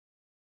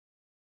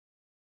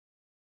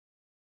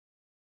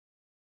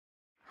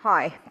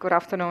Hi, good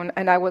afternoon.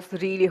 And I was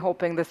really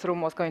hoping this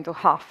room was going to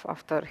half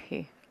after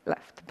he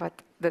left, but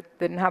that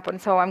didn't happen.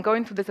 So I'm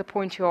going to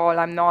disappoint you all.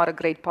 I'm not a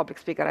great public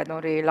speaker. I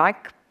don't really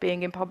like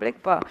being in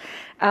public, but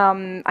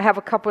I have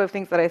a couple of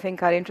things that I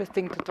think are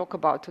interesting to talk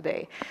about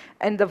today.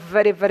 And a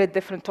very, very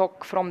different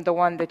talk from the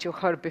one that you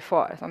heard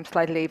before. So I'm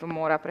slightly even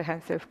more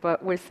apprehensive,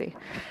 but we'll see.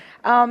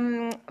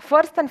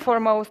 First and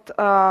foremost,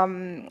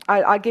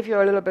 I'll give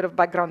you a little bit of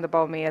background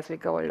about me as we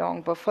go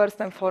along, but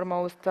first and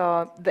foremost,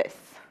 this.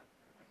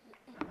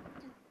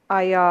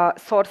 I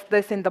sourced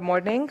this in the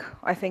morning.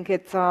 I think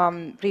it's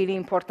really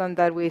important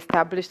that we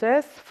establish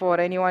this for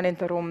anyone in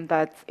the room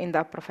that's in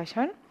that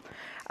profession.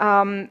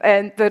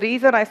 And the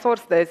reason I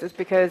sourced this is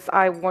because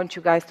I want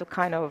you guys to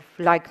kind of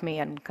like me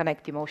and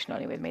connect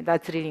emotionally with me.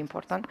 That's really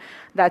important.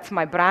 That's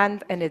my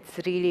brand, and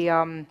it's really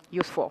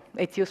useful.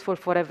 It's useful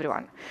for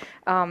everyone.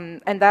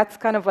 And that's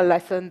kind of a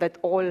lesson that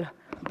all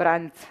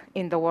brands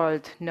in the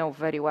world know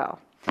very well.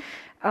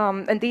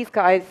 And these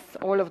guys,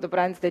 all of the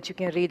brands that you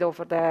can read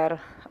over there,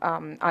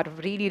 are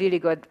really, really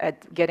good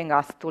at getting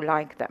us to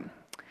like them.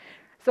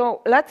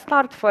 So let's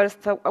start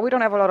first. We don't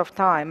have a lot of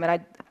time, and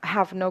I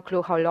have no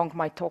clue how long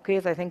my talk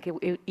is. I think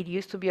it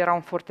used to be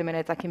around 40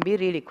 minutes. I can be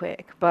really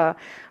quick, but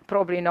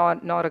probably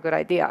not a good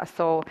idea.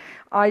 So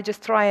I'll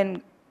just try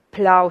and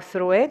plow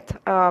through it.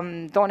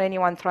 Don't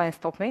anyone try and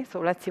stop me. So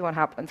let's see what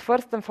happens.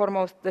 First and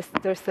foremost,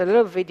 there's a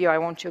little video I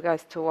want you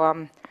guys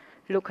to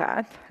look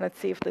at. Let's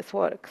see if this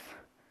works.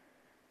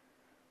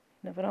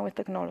 Never know with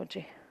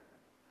technology.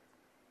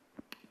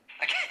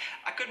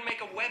 I couldn't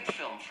make a web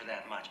film for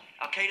that much.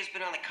 Al-Qaeda's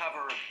been on the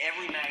cover of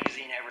every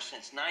magazine ever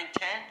since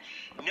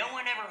 9/10. No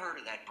one ever heard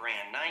of that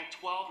brand.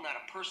 9/12, not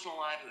a person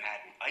alive who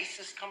hadn't.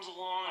 ISIS comes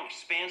along,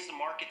 expands the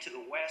market to the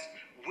west.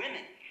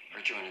 Women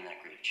are joining that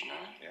group. Did you know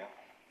that? Yeah.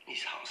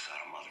 These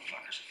homicidal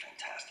motherfuckers are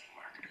fantastic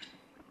marketers.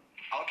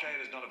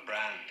 Al-Qaeda is not a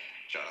brand,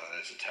 Jonathan.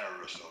 It's a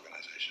terrorist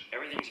organization.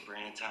 Everything's a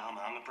brand, Tom.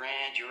 I'm a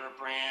brand, you're a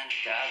brand,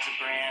 God's a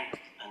brand,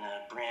 and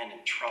a brand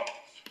in trouble.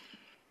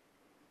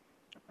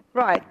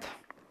 Right.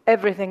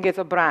 Everything is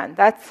a brand.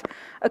 That's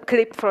a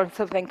clip from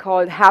something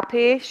called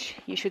Happy-ish.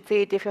 You should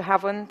see it if you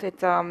haven't.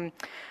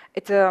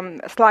 It's a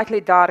slightly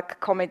dark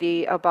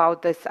comedy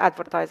about this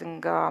advertising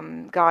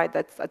guy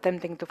that's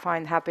attempting to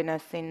find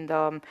happiness in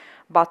the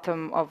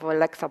bottom of a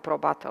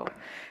Lexapro bottle.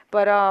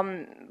 But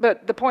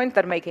the point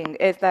they're making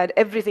is that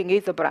everything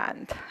is a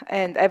brand,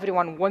 and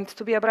everyone wants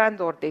to be a brand,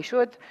 or they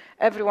should.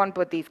 Everyone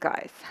but these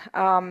guys.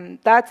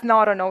 That's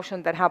not a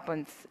notion that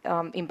happens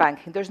in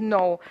banking. There's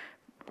no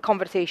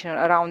conversation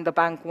around the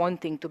bank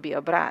wanting to be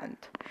a brand.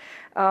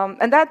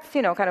 And that's,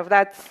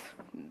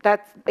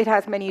 it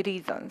has many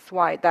reasons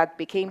why that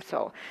became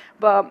so.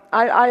 But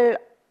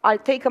I'll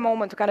take a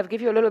moment to kind of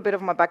give you a little bit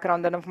of my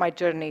background and of my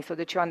journey so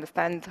that you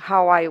understand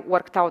how I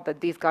worked out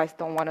that these guys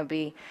don't want to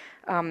be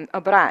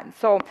a brand.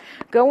 So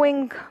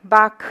going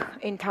back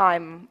in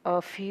time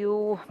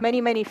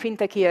many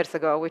FinTech years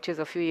ago, which is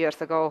a few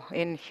years ago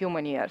in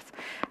human years,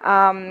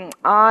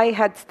 I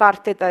had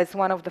started as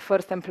one of the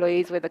first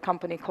employees with a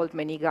company called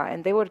Meniga,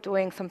 and they were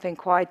doing something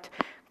quite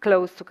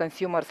close to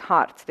consumers'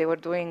 hearts. They were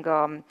doing,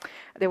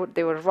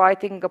 they were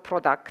writing a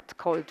product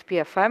called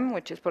PFM,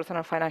 which is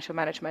Personal Financial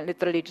Management,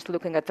 literally just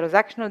looking at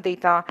transactional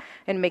data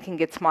and making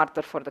it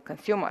smarter for the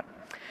consumer.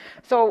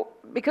 So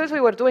because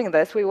we were doing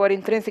this, we were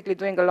intrinsically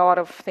doing a lot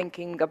of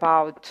thinking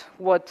about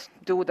what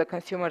do the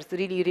consumers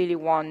really, really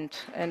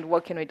want and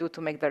what can we do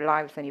to make their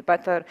lives any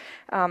better.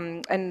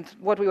 And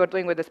what we were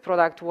doing with this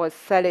product was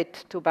sell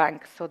it to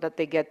banks so that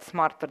they get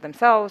smarter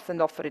themselves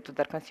and offer it to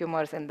their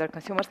consumers, and their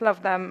consumers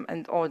love them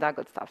and all that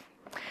good stuff.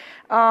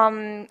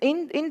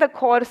 In the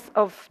course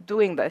of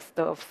doing this,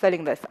 of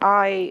selling this,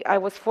 I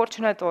was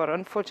fortunate or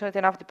unfortunate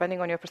enough,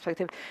 depending on your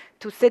perspective,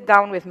 to sit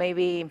down with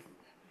maybe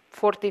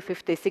 40,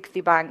 50,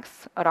 60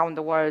 banks around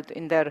the world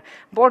in their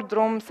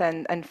boardrooms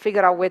and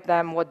figure out with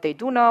them what they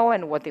do know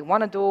and what they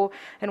want to do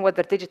and what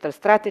their digital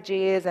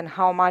strategy is and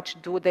how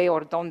much do they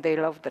or don't they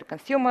love their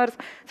consumers.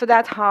 So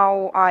that's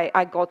how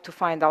I got to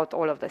find out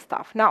all of this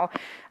stuff. Now,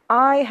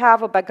 I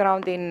have a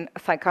background in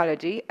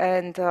psychology,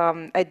 and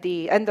at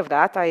the end of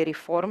that, I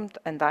reformed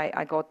and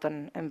I got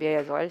an MBA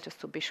as well,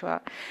 just to be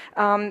sure.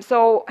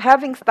 So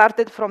having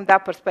started from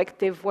that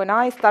perspective, when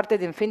I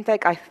started in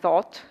FinTech, I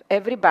thought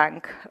every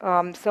bank,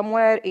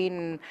 somewhere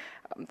in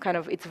kind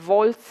of its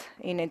vaults,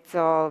 in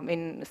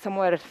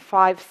somewhere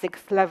 5,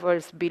 6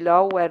 levels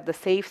below where the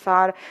safes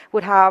are,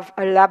 would have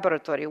a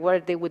laboratory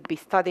where they would be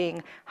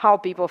studying how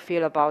people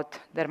feel about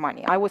their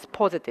money. I was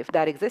positive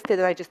that existed,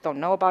 and I just don't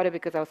know about it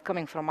because I was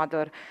coming from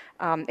other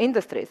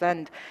industries.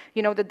 And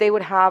that they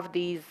would have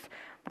these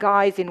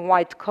guys in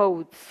white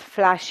coats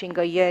flashing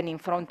a yen in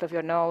front of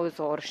your nose,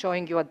 or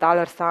showing you a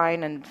dollar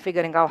sign and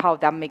figuring out how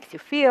that makes you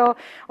feel,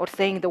 or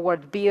saying the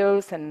word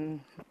bills and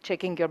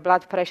checking your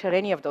blood pressure,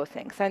 any of those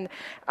things. And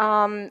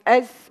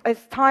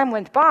as time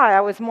went by,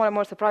 I was more and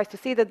more surprised to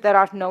see that there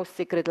are no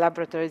secret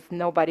laboratories.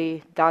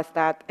 Nobody does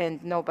that,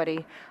 and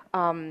nobody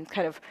kind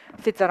of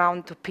sits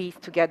around to piece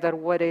together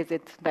what is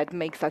it that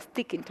makes us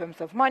tick in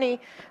terms of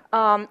money,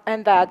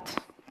 and that,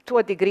 to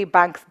a degree,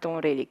 banks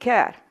don't really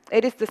care.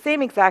 It is the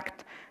same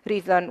exact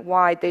reason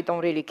why they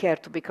don't really care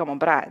to become a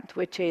brand,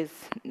 which is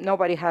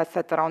nobody has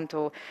sat around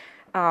to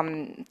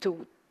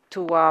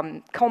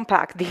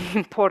compact the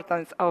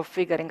importance of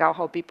figuring out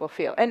how people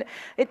feel. And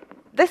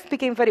this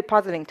became very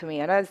puzzling to me.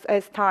 And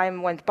as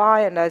time went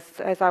by, and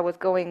as I was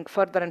going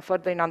further and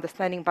further in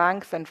understanding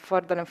banks and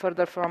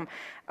further from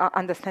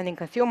understanding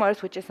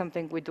consumers, which is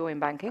something we do in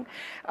banking,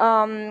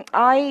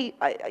 I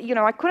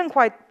couldn't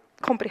quite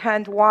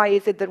comprehend why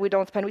is it that we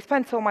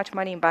spend so much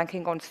money in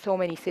banking on so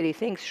many silly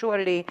things.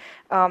 Surely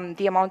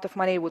the amount of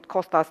money it would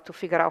cost us to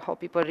figure out how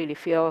people really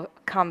feel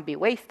can be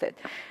wasted.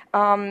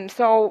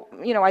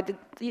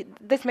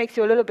 This makes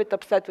you a little bit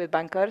upset with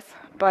bankers,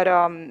 but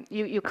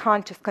you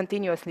can't just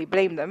continuously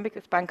blame them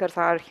because bankers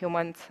are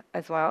humans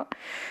as well.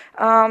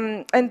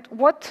 And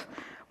what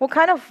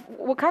kind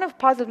of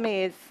puzzled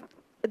me is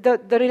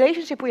the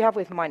relationship we have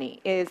with money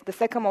is the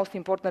second most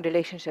important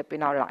relationship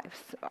in our lives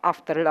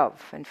after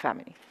love and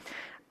family.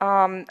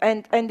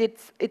 And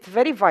it's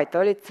very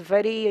vital, it's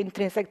very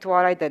intrinsic to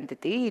our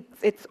identity,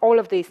 it's all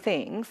of these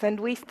things. And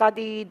we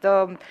study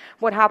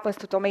what happens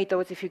to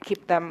tomatoes if you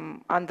keep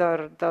them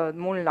under the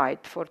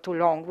moonlight for too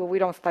long. Well, we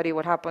don't study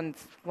what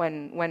happens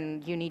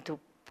when you need to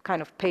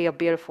kind of pay a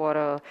bill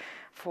for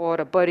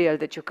a burial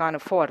that you can't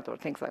afford or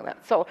things like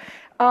that. So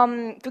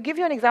to give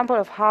you an example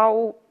of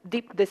how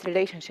deep this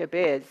relationship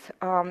is,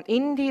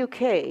 in the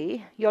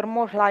UK, you're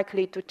more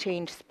likely to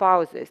change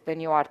spouses than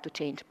you are to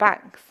change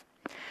banks.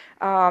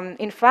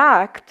 In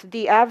fact,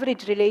 the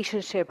average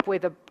relationship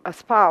with a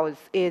spouse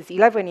is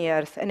 11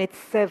 years, and it's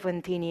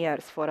 17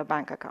 years for a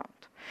bank account.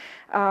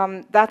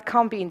 That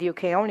can't be in the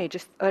UK only.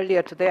 Just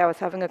earlier today, I was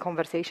having a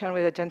conversation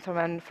with a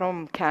gentleman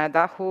from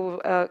Canada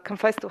who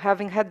confessed to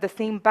having had the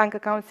same bank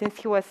account since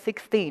he was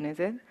 16, is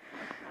it?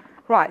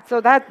 Right,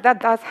 so that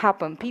does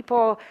happen.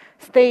 People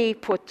stay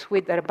put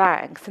with their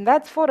banks, and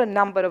that's for a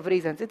number of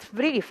reasons. It's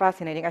really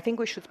fascinating. I think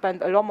we should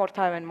spend a lot more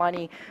time and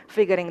money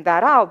figuring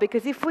that out,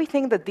 because if we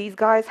think that these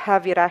guys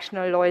have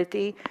irrational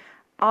loyalty,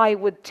 I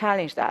would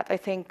challenge that. I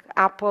think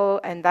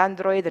Apple and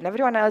Android and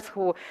everyone else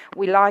who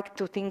we like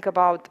to think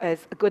about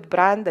as a good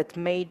brand that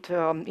made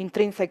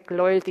intrinsic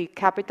loyalty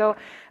capital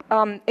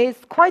is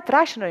quite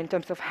rational in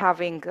terms of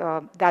having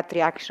that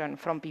reaction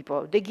from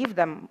people. They give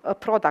them a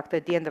product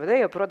at the end of the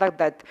day, a product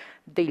that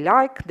they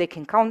like, they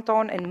can count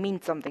on, and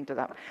means something to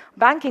them.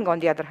 Banking, on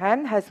the other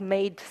hand, has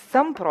made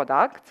some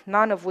products,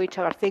 none of which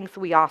are things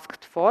we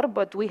asked for,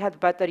 but we had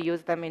better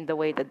use them in the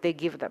way that they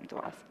give them to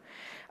us.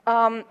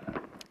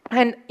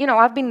 And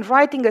I've been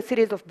writing a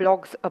series of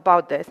blogs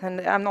about this,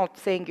 and I'm not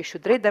saying you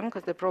should read them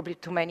because they're probably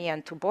too many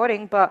and too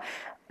boring, but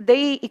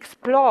they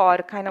explore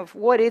kind of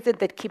what is it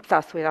that keeps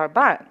us with our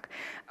bank.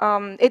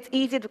 It's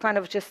easy to kind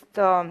of just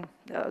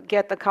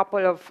get a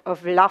couple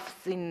of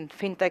laughs in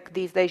fintech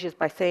these days just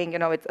by saying,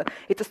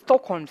 it's a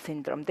Stockholm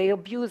syndrome. They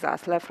abuse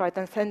us left, right,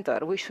 and center.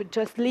 We should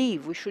just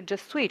leave. We should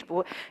just switch.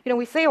 But,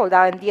 we say all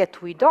that, and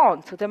yet we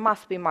don't. So there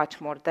must be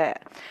much more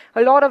there.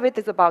 A lot of it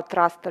is about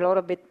trust. A lot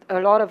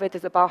of it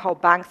is about how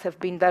banks have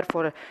been there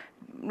for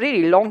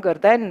really longer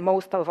than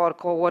most of our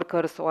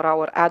co-workers or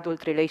our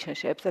adult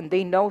relationships, and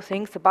they know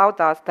things about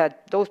us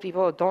that those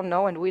people don't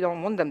know and we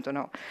don't want them to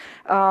know.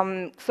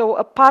 So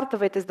a part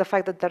of it is the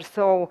fact that they're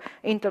so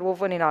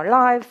interwoven in our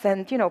lives,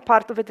 and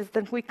part of it is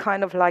that we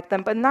kind of like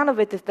them, but none of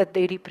it is that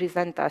they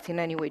represent us in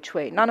any which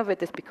way. None of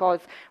it is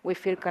because we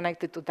feel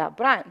connected to that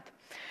brand.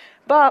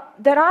 But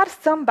there are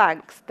some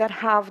banks that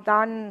have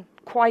done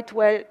quite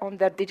well on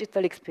their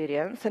digital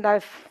experience, and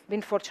I've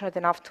been fortunate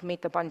enough to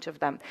meet a bunch of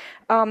them.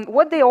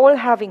 What they all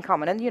have in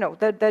common, and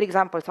there are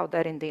examples out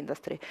there in the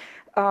industry.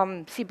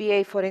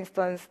 CBA, for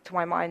instance, to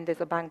my mind,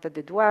 is a bank that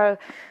did well.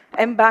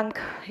 mBank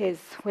is,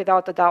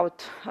 without a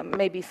doubt,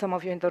 maybe some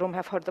of you in the room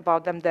have heard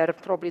about them. They're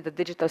probably the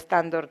digital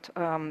standard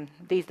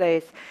these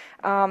days.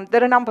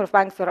 There are a number of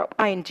banks that are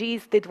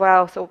INGs did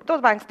well, so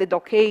those banks did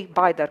okay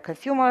by their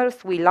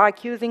consumers. We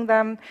like using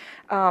them,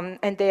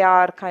 and they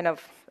are kind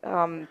of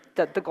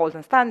the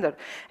golden standard.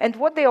 And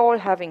what they all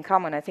have in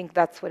common, I think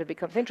that's where it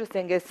becomes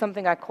interesting, is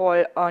something I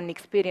call an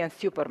experienced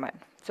Superman.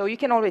 So you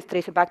can always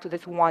trace it back to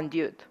this one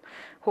dude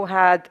who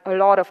had a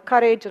lot of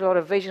courage, a lot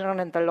of vision,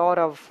 and a lot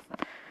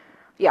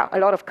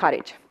of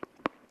courage.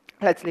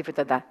 Let's leave it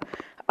at that.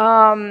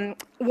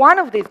 One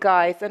of these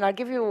guys, and I'll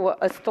give you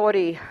a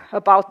story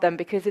about them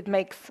because it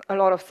makes a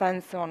lot of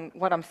sense on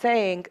what I'm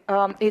saying,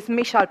 is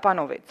Michal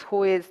Panowicz,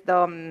 who is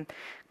the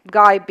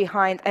guy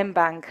behind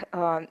mBank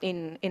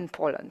in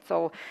Poland.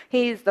 So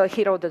he's the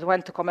hero that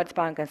went to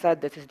Commerzbank and said,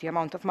 this is the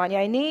amount of money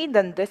I need,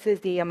 and this is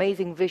the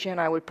amazing vision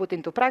I will put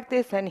into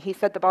practice, and he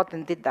set about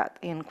and did that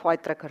in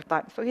quite record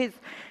time. So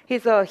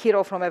he's a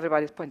hero from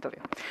everybody's point of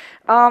view.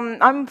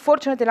 I'm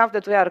fortunate enough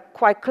that we are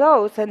quite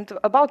close, and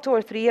about 2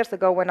 or 3 years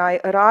ago when I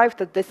arrived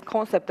at this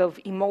concept of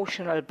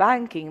emotional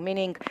banking,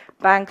 meaning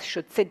banks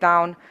should sit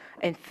down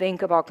and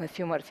think about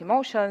consumers'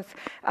 emotions,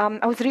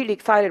 I was really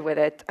excited with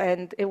it.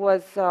 And it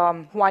was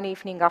one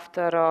evening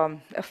after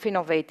a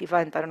Finovate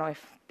event. I don't know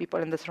if people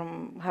in this room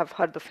have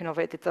heard of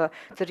Finovate. It's a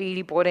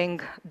really boring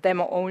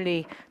demo-only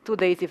 2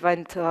 days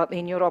event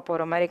in Europe or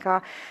America.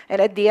 And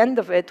at the end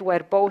of it,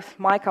 where both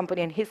my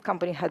company and his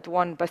company had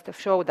won Best of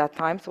Show that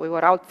time, so we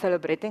were out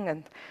celebrating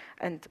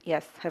and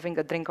yes, having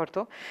a drink or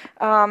two.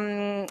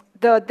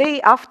 The day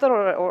after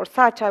or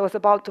such, I was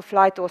about to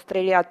fly to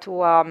Australia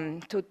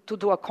to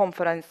do a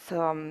conference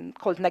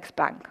called Next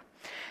Bank.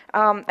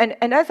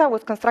 And as I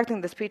was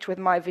constructing the speech with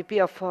my VP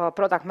of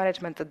product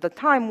management at the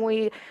time,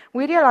 we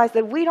realized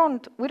that we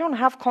don't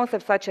have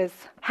concepts such as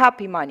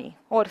happy money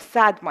or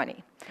sad money.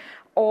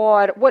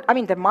 Or what? I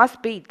mean, there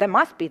must be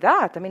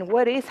that. I mean,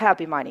 what is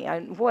happy money,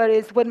 and what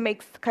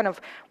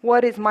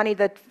is money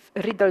that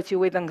riddles you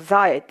with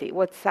anxiety?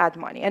 What's sad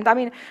money? And I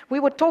mean, we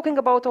were talking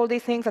about all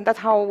these things, and that's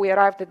how we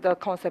arrived at the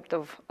concept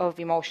of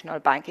emotional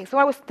banking. So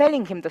I was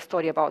telling him the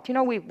story about,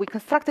 we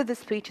constructed this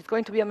speech. It's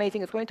going to be amazing.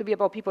 It's going to be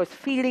about people's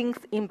feelings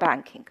in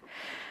banking.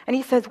 And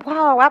he says,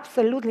 wow,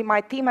 absolutely.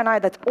 My team and I,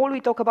 that's all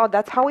we talk about.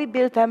 That's how we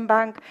built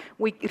mBank.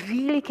 We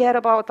really care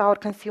about our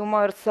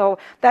consumers. So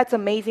that's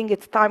amazing.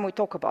 It's time we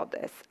talk about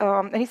this.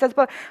 And he says,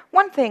 but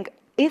one thing,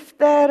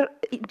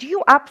 do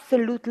you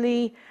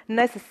absolutely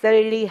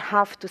necessarily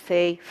have to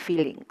say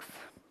feelings?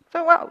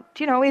 So, well,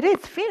 it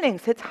is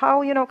feelings. It's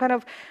how,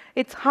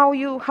 it's how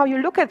you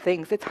look at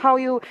things. It's how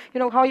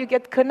how you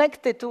get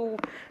connected to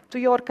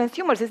your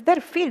consumers. It's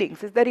their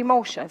feelings, it's their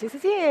emotions. He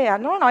says, yeah,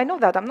 no, I know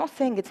that. I'm not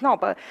saying it's not,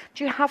 but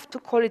do you have to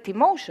call it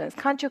emotions?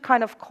 Can't you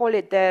kind of call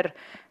it their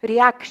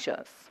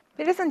reactions?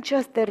 It isn't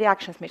just their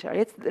reactions, Michelle.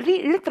 It's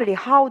literally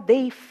how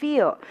they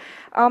feel.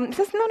 He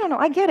says, no,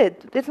 I get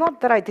it. It's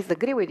not that I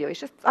disagree with you.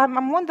 It's just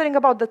I'm wondering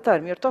about the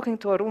term. You're talking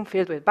to a room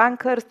filled with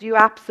bankers. Do you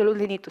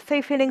absolutely need to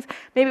say feelings?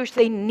 Maybe we should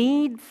say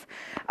needs.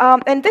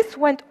 And this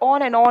went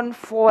on and on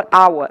for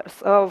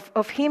hours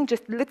of him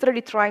just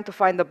literally trying to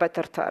find a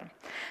better term.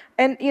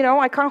 And,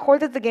 I can't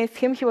hold it against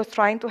him. He was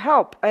trying to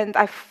help. And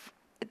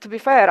to be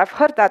fair, I've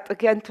heard that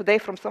again today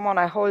from someone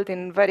I hold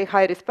in very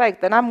high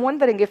respect, and I'm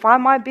wondering if I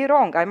might be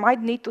wrong. I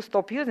might need to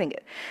stop using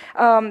it.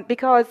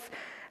 Because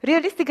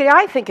realistically,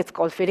 I think it's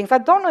called feelings. I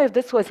don't know if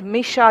this was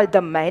Michel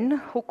the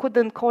man who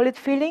couldn't call it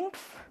feelings,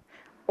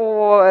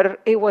 or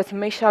it was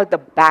Michel the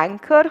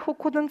banker who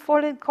couldn't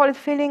call it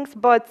feelings,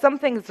 but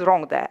something's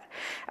wrong there.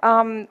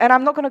 And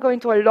I'm not going to go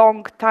into a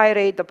long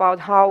tirade about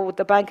how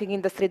the banking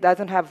industry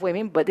doesn't have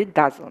women, but it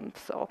doesn't.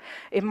 So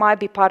it might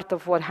be part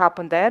of what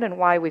happened there and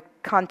why we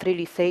can't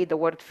really say the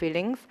word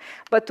feelings.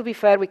 But to be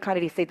fair, we can't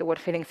really say the word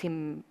feelings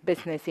in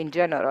business in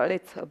general.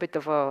 It's a bit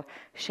of a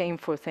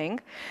shameful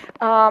thing.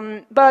 Or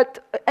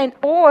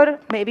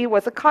maybe it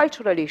was a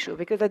cultural issue,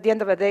 because at the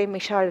end of the day,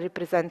 Michel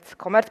represents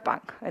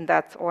Commerzbank, and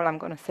that's all I'm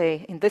going to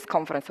say in this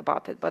conference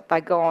about it. But I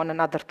go on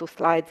another 2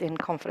 slides in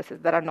conferences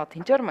that are not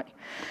in Germany.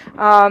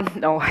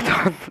 No, I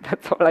don't.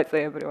 That's all I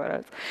say everywhere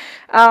else.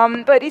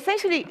 But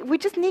essentially, we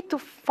just need to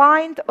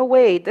find a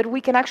way that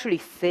we can actually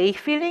say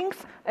feelings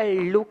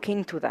and look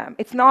into them.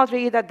 It's not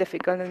really that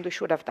difficult, and we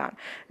should have done.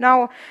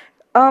 Now,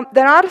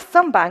 there are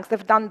some banks that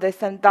have done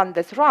this and done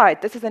this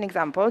right. This is an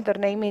example. Their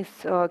name is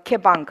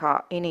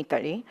CheBanca in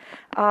Italy.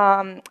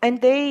 And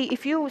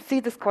if you see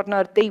this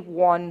corner, they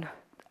won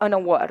an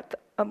award,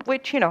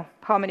 which,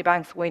 how many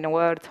banks win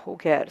awards? Who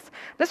cares?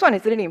 This one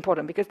is really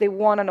important because they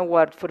won an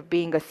award for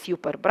being a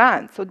super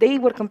brand. So they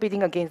were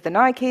competing against the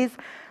Nikes,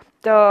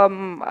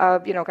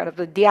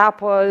 the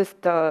Apples,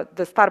 the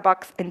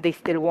Starbucks, and they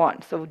still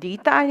won. So the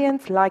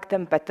Italians like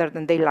them better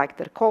than they like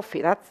their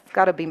coffee. That's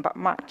got to be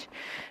much.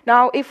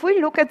 Now, if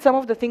we look at some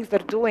of the things they're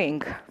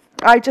doing,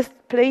 I'll just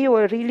play you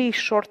a really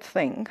short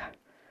thing,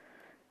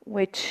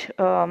 which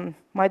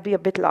might be a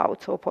bit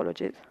loud, so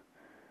apologies.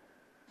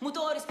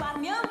 Mutuo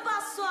risparmio è un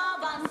passo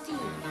avanti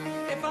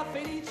e fa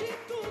felici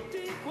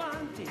tutti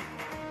quanti.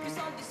 Più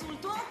soldi sul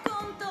tuo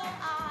conto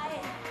hai,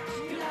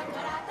 più la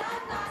tua rata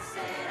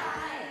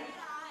passerai.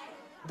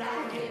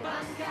 Dai che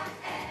banca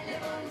è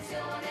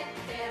l'evoluzione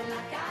per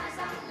la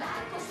casa,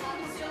 l'arco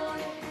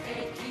soluzione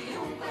e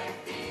chiunque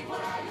ti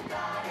vuole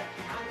aiutare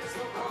anche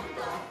sto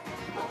conto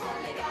può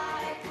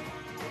collegare.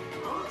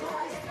 Mutuo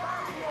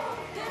risparmio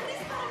per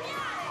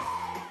risparmiare.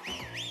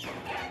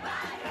 Che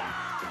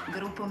banca!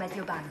 Gruppo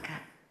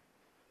Mediobanca.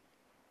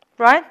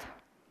 Right?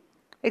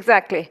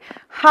 Exactly.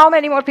 How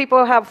many more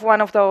people have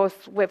one of those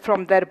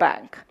from their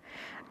bank?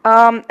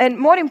 And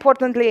more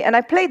importantly, and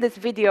I play this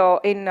video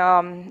in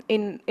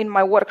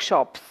my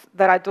workshops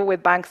that I do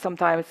with banks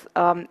sometimes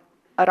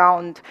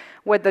around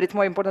whether it's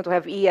more important to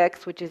have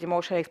EX, which is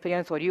emotional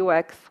experience, or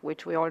UX,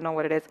 which we all know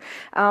what it is.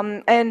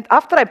 And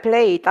after I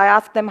play it, I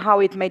ask them how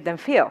it made them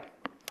feel.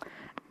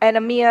 And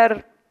a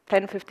mere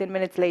 10, 15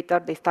 minutes later,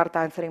 they start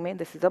answering me,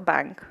 this is a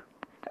bank.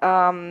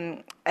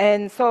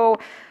 And so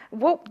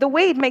the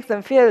way it makes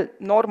them feel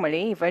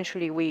normally,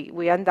 eventually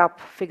we end up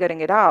figuring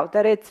it out,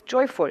 that it's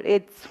joyful,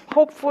 it's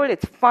hopeful,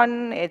 it's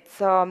fun,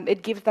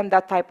 it gives them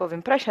that type of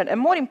impression. And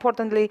more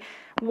importantly,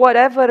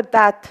 whatever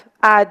that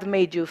ad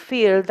made you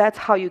feel, that's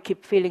how you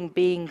keep feeling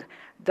being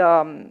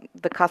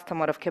the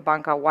customer of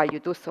CheBanca while you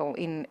do so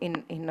in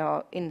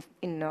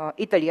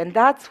Italy. And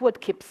that's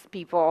what keeps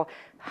people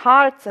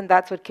hearts, and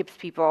that's what keeps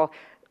people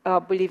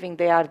believing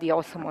they are the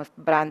awesomest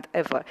brand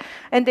ever.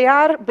 And they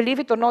are, believe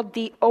it or not,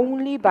 the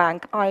only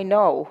bank I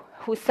know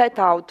who set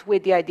out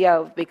with the idea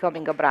of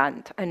becoming a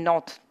brand and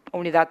not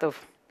only that of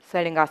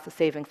selling us a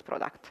savings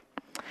product.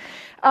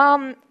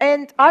 And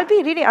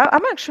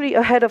I'm actually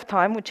ahead of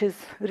time, which is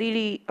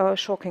really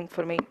shocking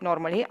for me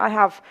normally. I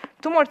have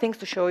two more things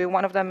to show you.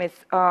 One of them is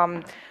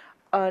a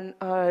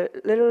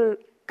little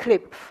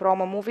clip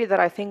from a movie that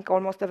I think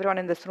almost everyone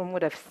in this room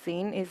would have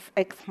seen, is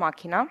Ex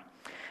Machina.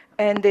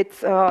 And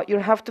it's,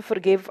 you'll have to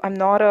forgive, I'm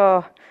not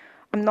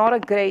a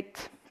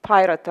great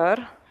pirater.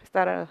 Is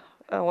that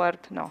a word?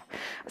 No.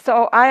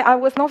 So I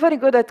was not very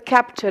good at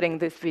capturing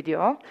this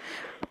video.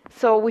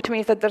 So, which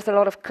means that there's a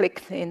lot of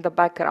clicks in the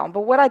background.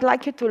 But what I'd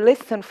like you to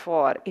listen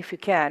for, if you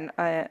can,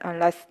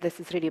 unless this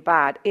is really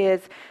bad,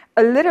 is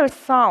a little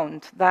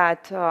sound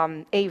that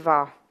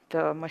Ava,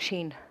 the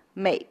machine,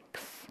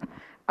 makes.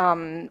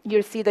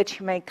 You'll see that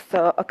she makes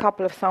a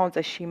couple of sounds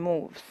as she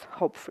moves,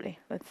 hopefully.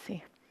 Let's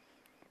see.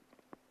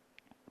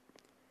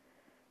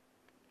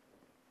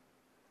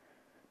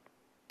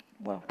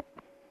 Well.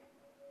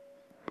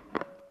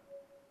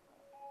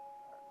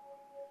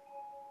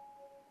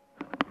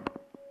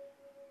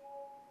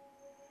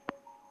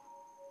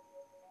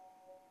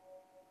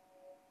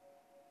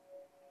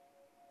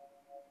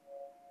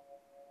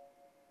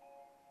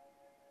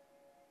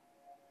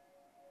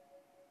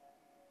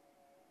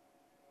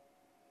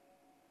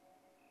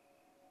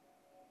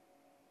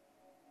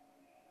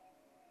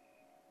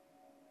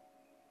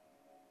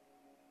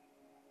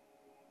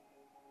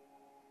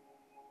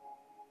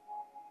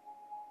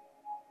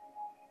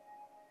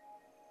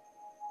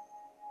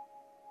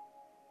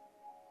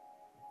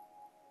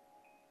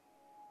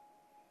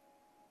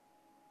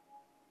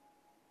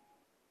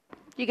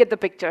 You get the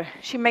picture.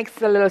 She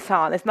makes a little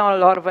sound. It's not a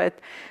lot of it,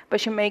 but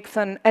she makes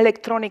an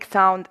electronic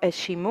sound as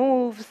she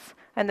moves,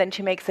 and then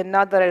she makes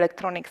another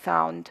electronic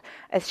sound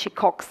as she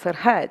cocks her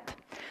head.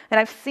 And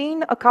I've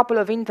seen a couple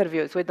of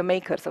interviews with the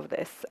makers of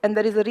this, and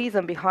there is a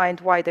reason behind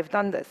why they've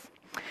done this.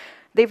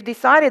 They've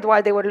decided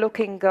while they were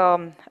looking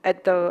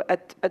at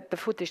the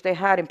footage they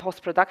had in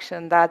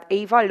post-production that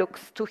Ava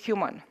looks too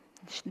human.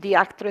 The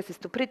actress is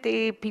too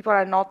pretty, people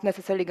are not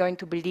necessarily going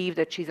to believe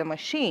that she's a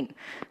machine.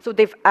 So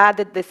they've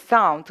added this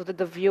sound so that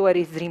the viewer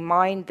is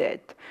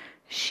reminded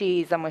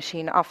she's a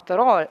machine after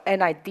all.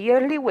 And I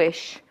dearly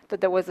wish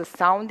that there was a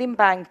sound in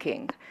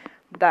banking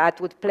that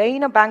would play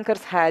in a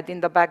banker's head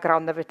in the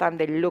background every time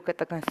they look at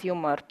the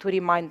consumer to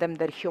remind them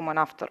they're human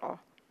after all.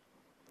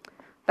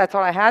 That's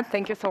all I had.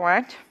 Thank you so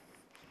much.